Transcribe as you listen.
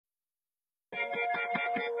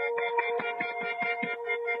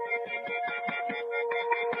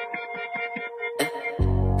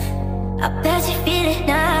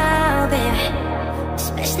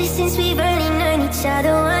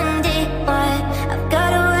shadow undid. What? I've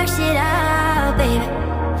gotta work shit out, baby.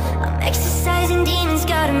 I'm exercising demons,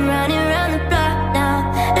 got 'em running round the block now.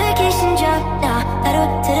 Location drop now, pedal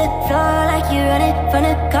to the floor like you're running from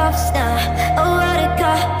the cops now. Oh, what a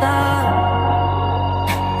cop out.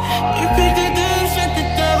 You picked the game, shut the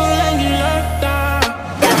devil and you locked out.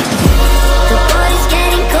 The water's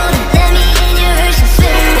getting colder, let me in your ocean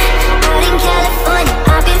swim. Out in California,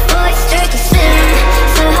 hopping for a sturkey swim.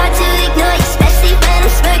 So hard to ignore you, especially when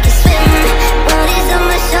I'm smirking swim. Water's on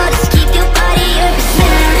my shoulders, keep your body open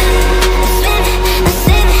swim. I'm swimming, I'm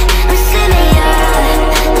swimming, I'm swimming, yeah.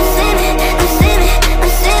 I'm swimming, I'm swimming,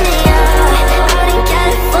 I'm swimming, yeah. Out in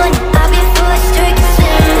California,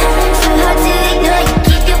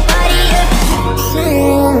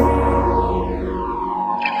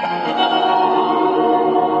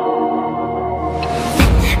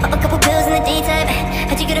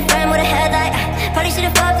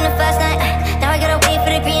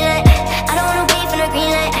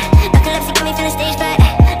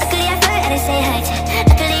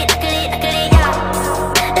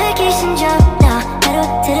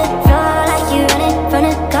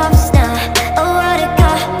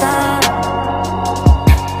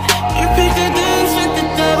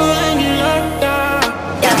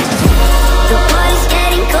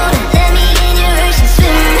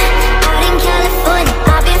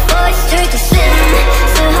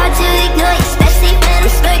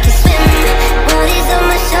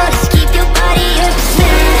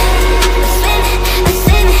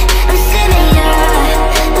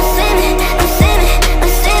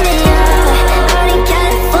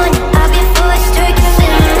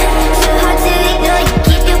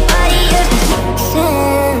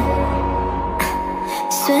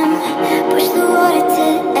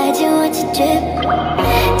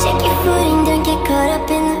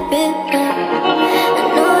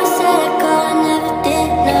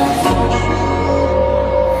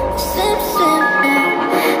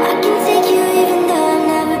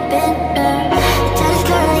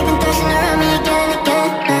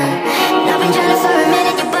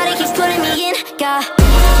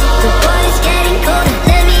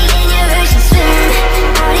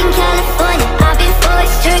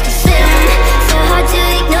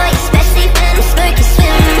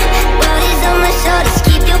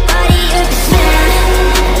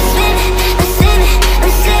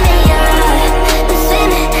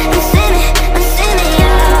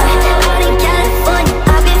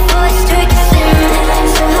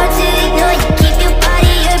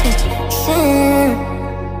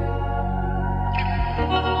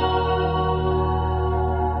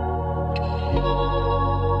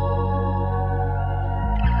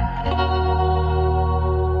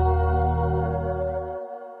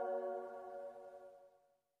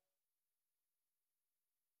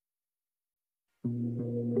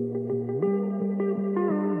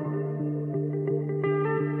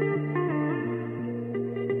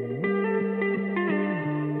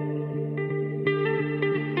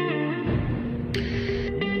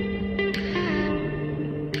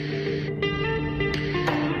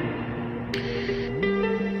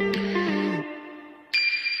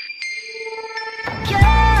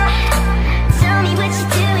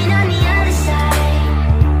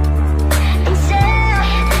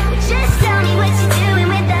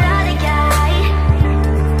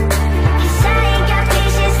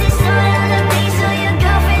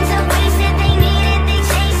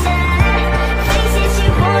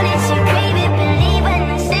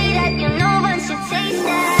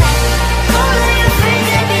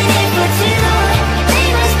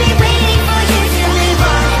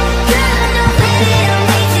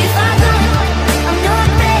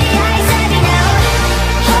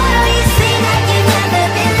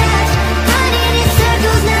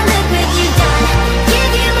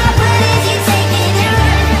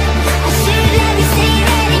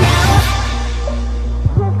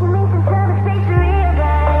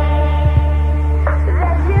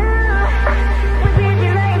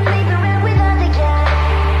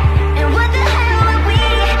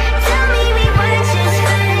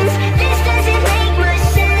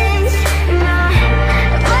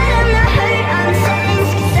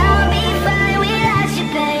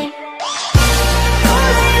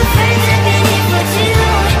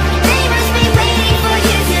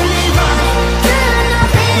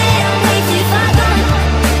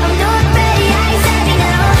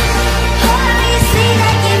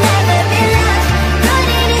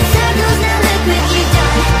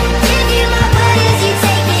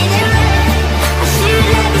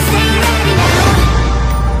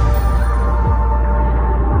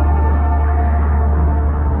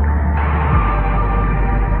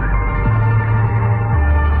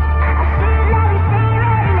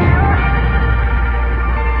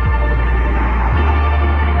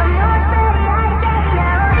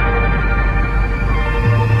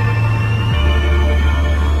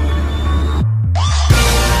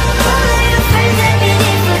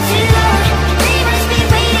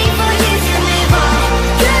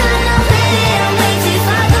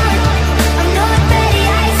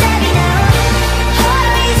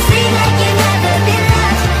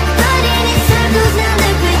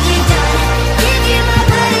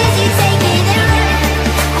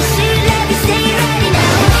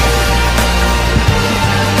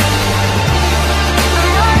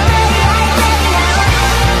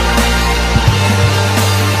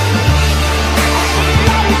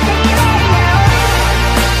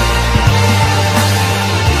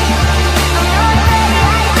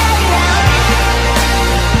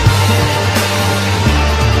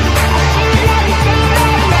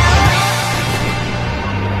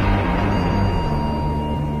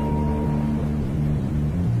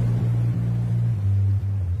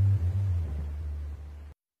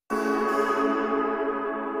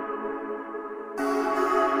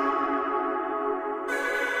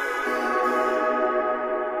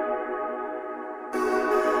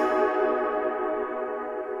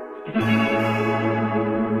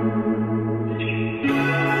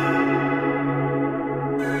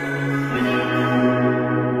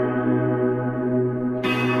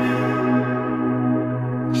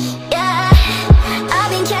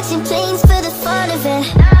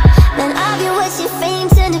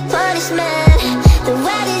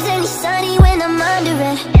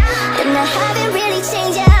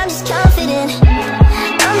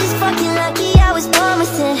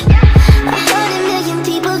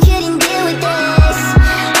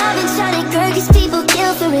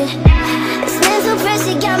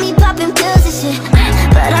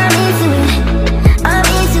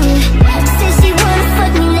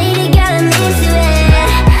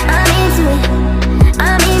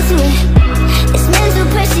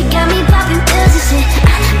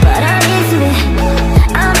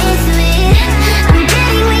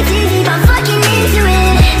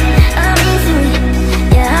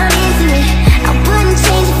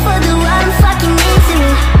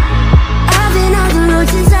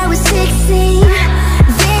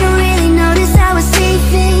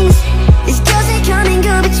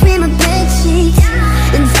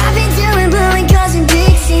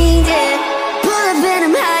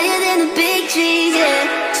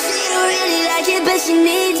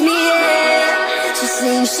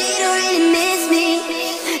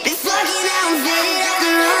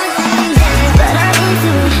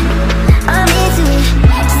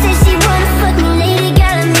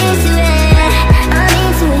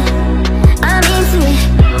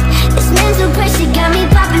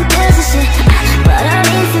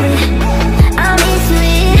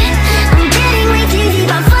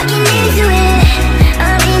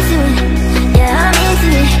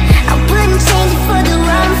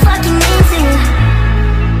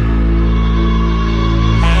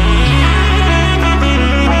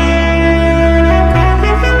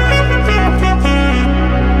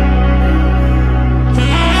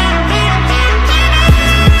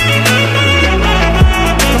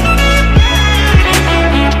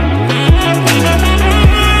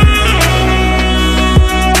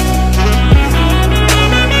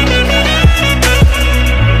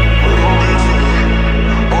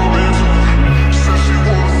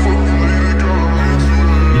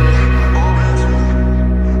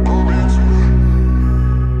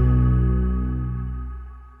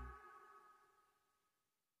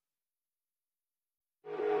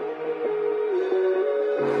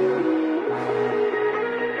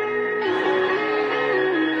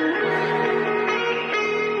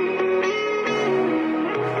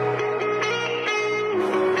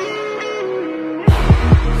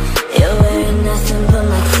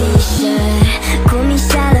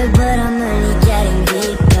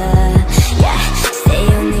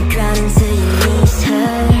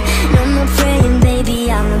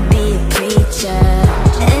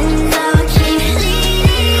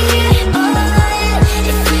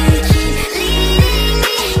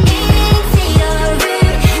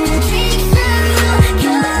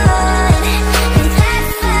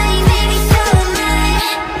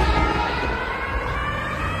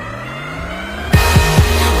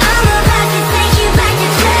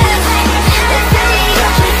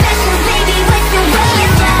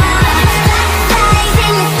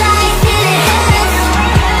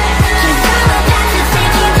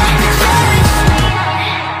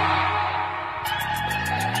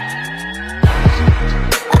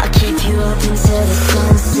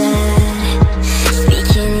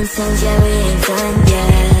 songs, yeah, we ain't done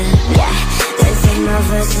yet. Yeah, don't take my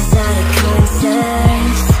verses out of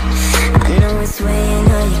context. I know it's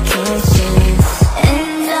weighing on your conscience,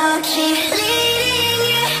 and I'll keep leading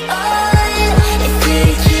you on if you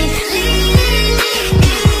keep leading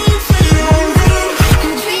me into your room.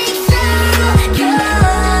 And drinks all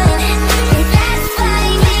gone, and that's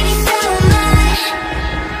fine, maybe so am I.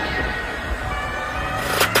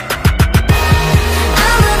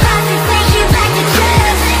 I'm about to take you back to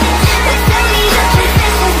church. But tell me your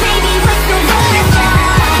confessions, baby, what's the word?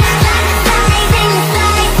 Lies in the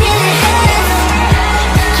lies till it hurts.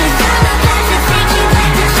 'Cause I'm about to take you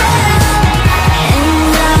back to church,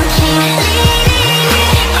 and I'll keep leading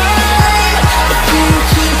you on if you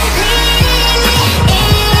keep leading me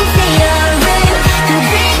into your room. The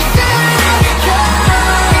drinks are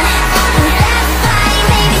gone, and that's fine,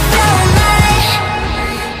 maybe so much.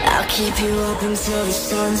 I'll keep you up until the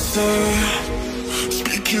sunset,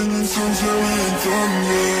 speaking in tongues, yeah, we ain't done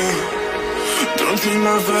yet. Don't take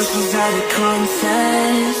my verses out of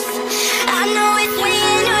context. I know it's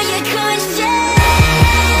weighing on your conscience.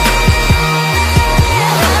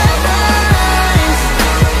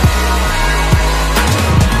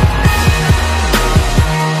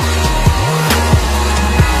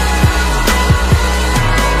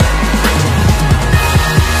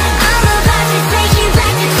 I'm about to take you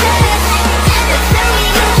back to church. But tell me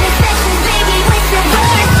your confessions, baby, what's the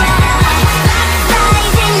word?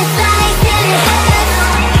 Lies in the lies till it hurts.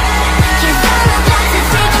 'Cause I'm about to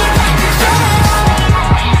take you back to church.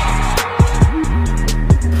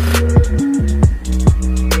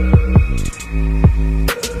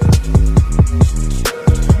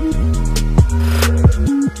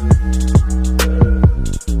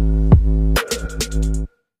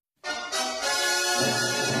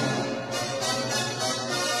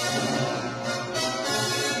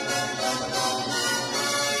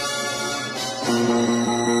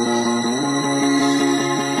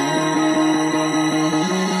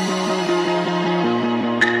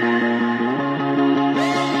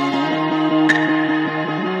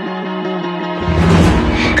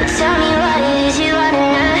 Tell me what it is you wanna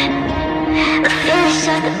know. We'll finish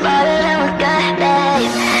up the bottle and we'll go,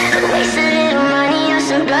 babe. Waste a little money on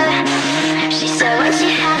some blood. She said once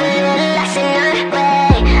you have a little, I said no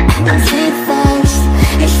way. I'm too fast,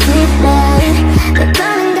 it's too late. The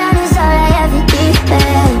coming down is all I ever did,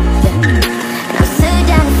 babe. And I'm so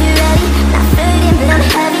down if you're ready. Not floating, but I'm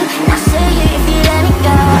heavy. Not so you if you let me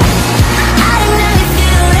go. I don't know if you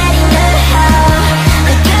already know how,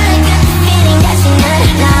 but girl, I got the feeling that you know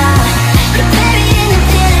now. You're buried in the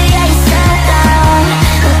pillow, yeah, you're so down.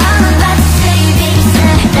 Well, I'm about to show you, baby,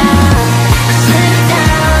 slow down. Slow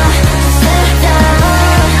down, slow down.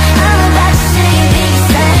 I'm about to show you, baby,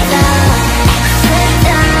 slow down. Slow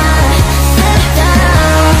down, slow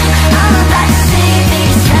down. I'm about to show you,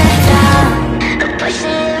 baby, slow down. I'm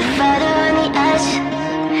pushing a little further on the edge.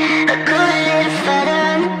 I go a little further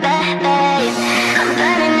on the bed, babe. I'm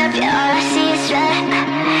burning up, yeah, all I see is red.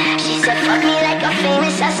 She said, fuck me like I'm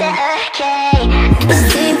famous, I said, okay. It's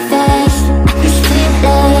too fast, it's too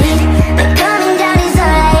late. But coming down is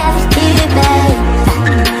all I ever do, babe.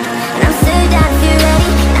 And I'm so down if you're ready.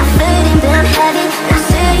 Not floating, but I'm heavy. Not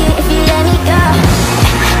sure you if you let me go.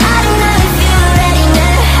 I don't know if you already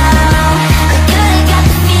know how, but girl, I got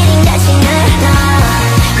the feeling that you know now.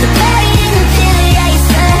 You're buried in the pillow, yeah, you're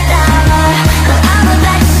so down. Well, I'm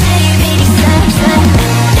about to show you, baby, slow down.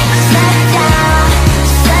 Slow down,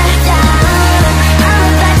 slow down. I'm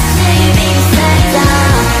about to show you, baby, slow down.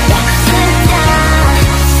 Slow down,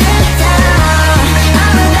 slow down.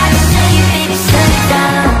 I'm about to show you, baby, slow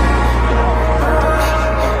down.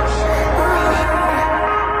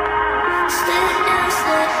 Slow down,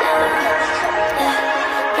 slow down.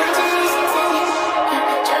 Bring to these things.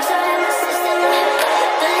 Drugs all in my system.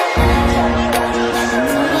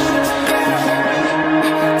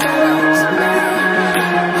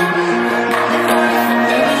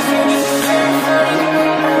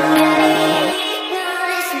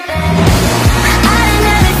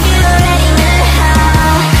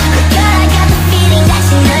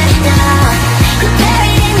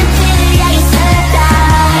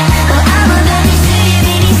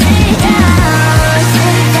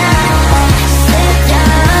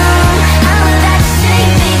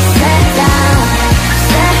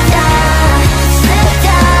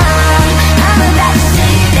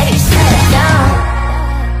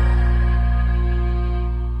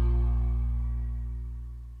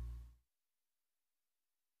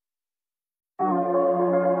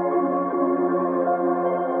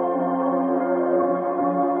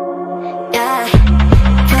 Yeah,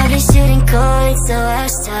 probably shouldn't call it the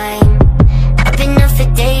last time. I've been nothing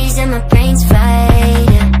for days and my brain's fried,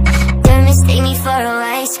 yeah. Don't mistake me for a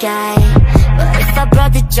wise guy, but if I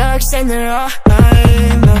brought the drugs then they're all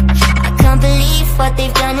mine, no. I can't believe what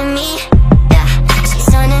they've done to me, yeah.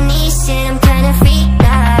 She's on her knees, shit, I'm kinda free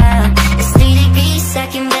now. It's 3 degrees, I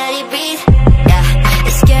can barely breathe, yeah.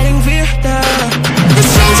 It's getting real now. The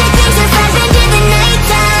stranger things have happened in the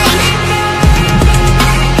nighttime.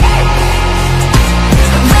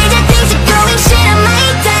 The way that things are going, shit, I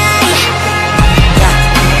might die, yeah.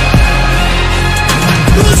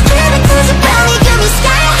 These chemicals around me got me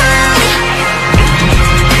sky high.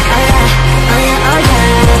 Oh yeah, oh yeah, oh yeah.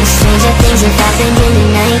 The stranger things have happened in the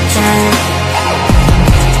nighttime.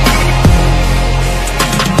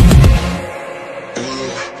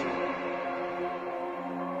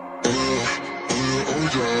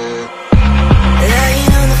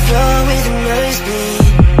 Lying on the floor with a nosebleed.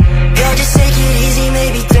 Girl, just take it easy,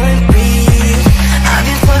 maybe don't breathe. I've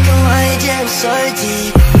been fucking wired, yeah, I'm so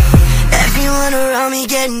deep. Everyone around me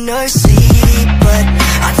getting no sleep, but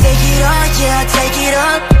I take it all, yeah, I take it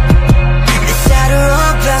all. This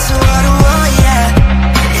Adderall, pass the water wall, yeah.